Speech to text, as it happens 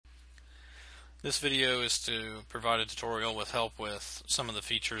This video is to provide a tutorial with help with some of the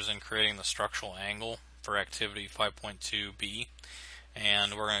features in creating the structural angle for activity 5.2b,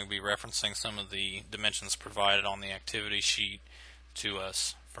 and we're going to be referencing some of the dimensions provided on the activity sheet to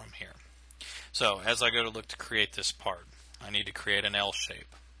us from here. So as I go to look to create this part, I need to create an L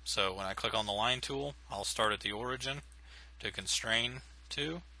shape. So when I click on the line tool, I'll start at the origin to constrain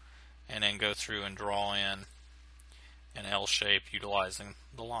to, and then go through and draw in an L shape utilizing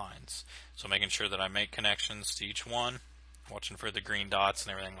the lines. So making sure that I make connections to each one, watching for the green dots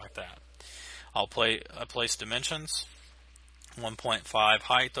and everything like that. I place dimensions, 1.5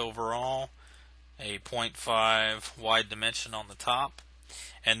 height overall, a 0.5 wide dimension on the top,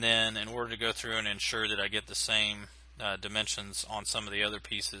 and then in order to go through and ensure that I get the same dimensions on some of the other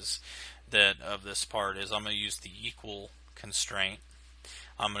pieces of this part is I'm going to use the equal constraint.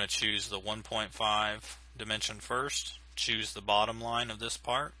 I'm going to choose the 1.5 dimension first, choose the bottom line of this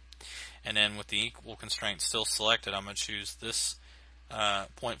part, and then with the equal constraint still selected, I'm going to choose this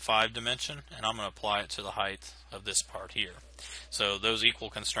 0.5 dimension, and I'm going to apply it to the height of this part here. So those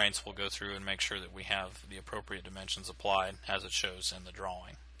equal constraints will go through and make sure that we have the appropriate dimensions applied as it shows in the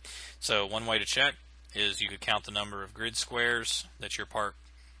drawing. So one way to check is you could count the number of grid squares that your part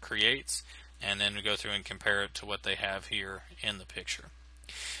creates, and then go through and compare it to what they have here in the picture.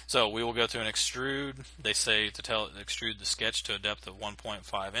 So we will go through and extrude. They say to extrude the sketch to a depth of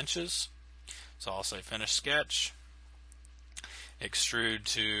 1.5 inches. So I'll say finish sketch, extrude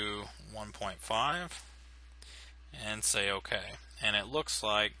to 1.5, and say OK. And it looks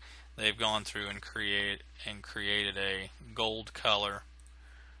like they've gone through and created a gold color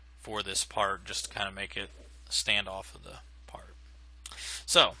for this part, just to kind of make it stand off of the part.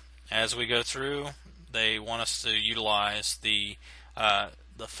 So as we go through, they want us to utilize the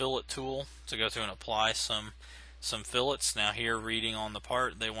Phillip Tool to go through and apply some fillets. Now here, reading on the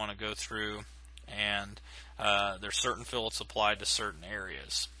part, they want to go through and there's certain fillets applied to certain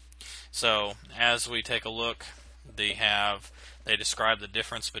areas. So as we take a look, they describe the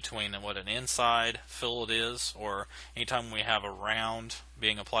difference between what an inside fillet is, or anytime we have a round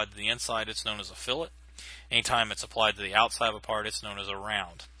being applied to the inside, it's known as a fillet. Anytime it's applied to the outside of a part, it's known as a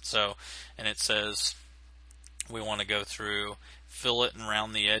round. So, and it says we want to go through, fillet and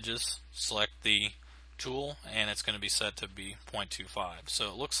round the edges, select the tool, and it's going to be set to be 0.25. So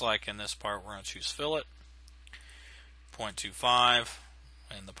it looks like in this part we're going to choose fillet, 0.25,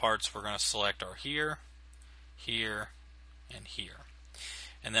 and the parts we're going to select are here, here, and here.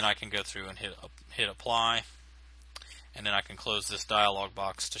 And then I can go through and hit apply, and then I can close this dialog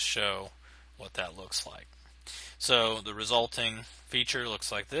box to show what that looks like. So the resulting feature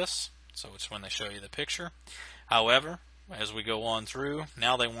looks like this. So it's when they show you the picture. However, as we go on through,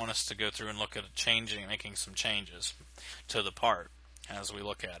 now they want us to go through and look at making some changes to the part as we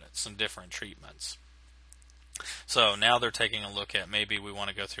look at it, some different treatments. So now they're taking a look at, maybe we want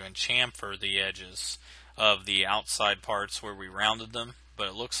to go through and chamfer the edges of the outside parts where we rounded them, but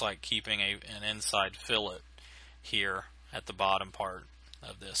it looks like keeping an inside fillet here at the bottom part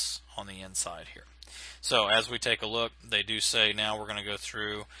of this on the inside here. So as we take a look, they do say now we're going to go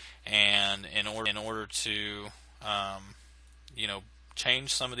through, and in order to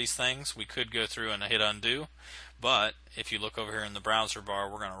change some of these things, we could go through and hit undo. But if you look over here in the browser bar,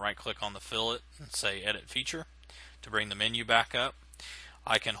 we're going to right click on the fillet and say edit feature to bring the menu back up.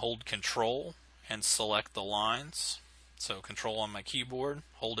 I can hold control and select the lines. So control on my keyboard,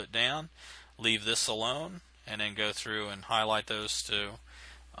 hold it down, leave this alone, and then go through and highlight those to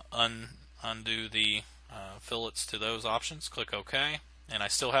undo the fillets to those options. Click OK, and I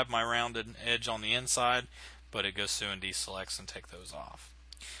still have my rounded edge on the inside, but it goes through and deselects and take those off.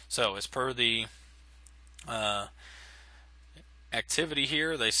 So as per the activity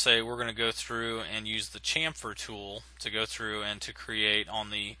here, they say we're going to go through and use the Chamfer tool to go through and to create on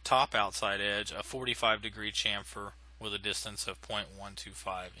the top outside edge a 45-degree chamfer with a distance of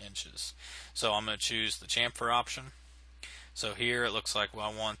 0.125 inches. So I'm going to choose the chamfer option. So here it looks like,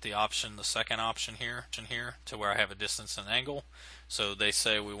 well, I want the second option here to where I have a distance and angle. So they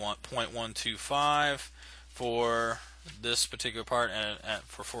say we want 0.125 for this particular part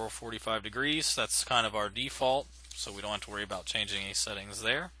for 45 degrees. That's kind of our default, so we don't have to worry about changing any settings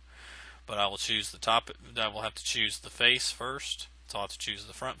there. But I will choose the top. I will have to choose the face first. So I'll have to choose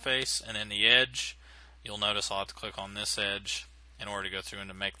the front face, and then the edge. You'll notice I'll have to click on this edge in order to go through and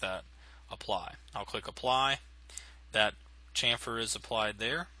to make that apply. I'll click apply. That chamfer is applied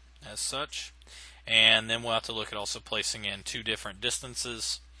there as such, and then we'll have to look at also placing in two different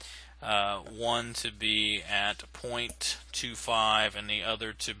distances, one to be at 0.25 and the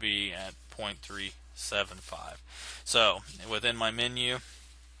other to be at 0.375. So within my menu,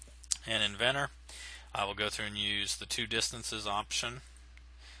 In Inventor, I will go through and use the two distances option.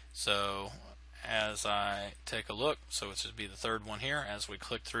 So as I take a look, so it should be the third one here, as we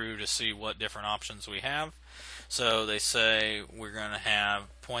click through to see what different options we have. So they say we're going to have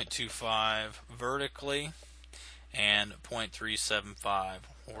 0.25 vertically and 0.375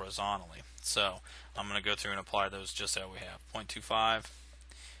 horizontally. So I'm going to go through and apply those just as we have 0.25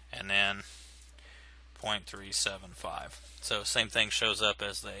 and then 0.375. So same thing shows up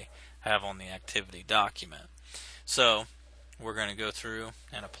as they have on the activity document. So we're going to go through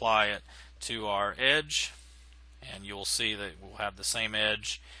and apply it to our edge, and you'll see that we'll have the same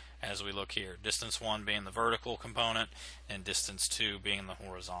edge as we look here. Distance 1 being the vertical component and distance 2 being the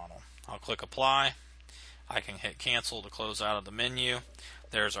horizontal. I'll click apply. I can hit cancel to close out of the menu.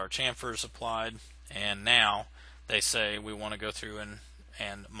 There's our chamfers applied, and now they say we want to go through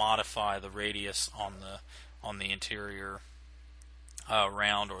and modify the radius on the interior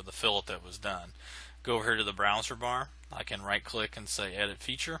round or the fillet that was done. Go over here to the browser bar. I can right click and say edit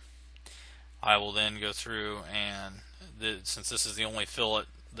feature. I will then go through and since this is the only fillet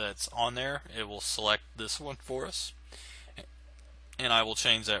that's on there, it will select this one for us, and I will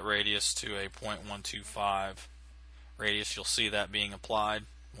change that radius to a 0.125 radius. You'll see that being applied.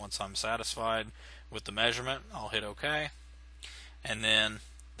 Once I'm satisfied with the measurement, I'll hit OK, and then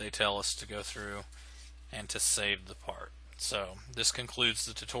they tell us to go through and to save the part. So this concludes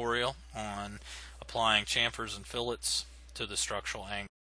the tutorial on applying chamfers and fillets to the structural angle.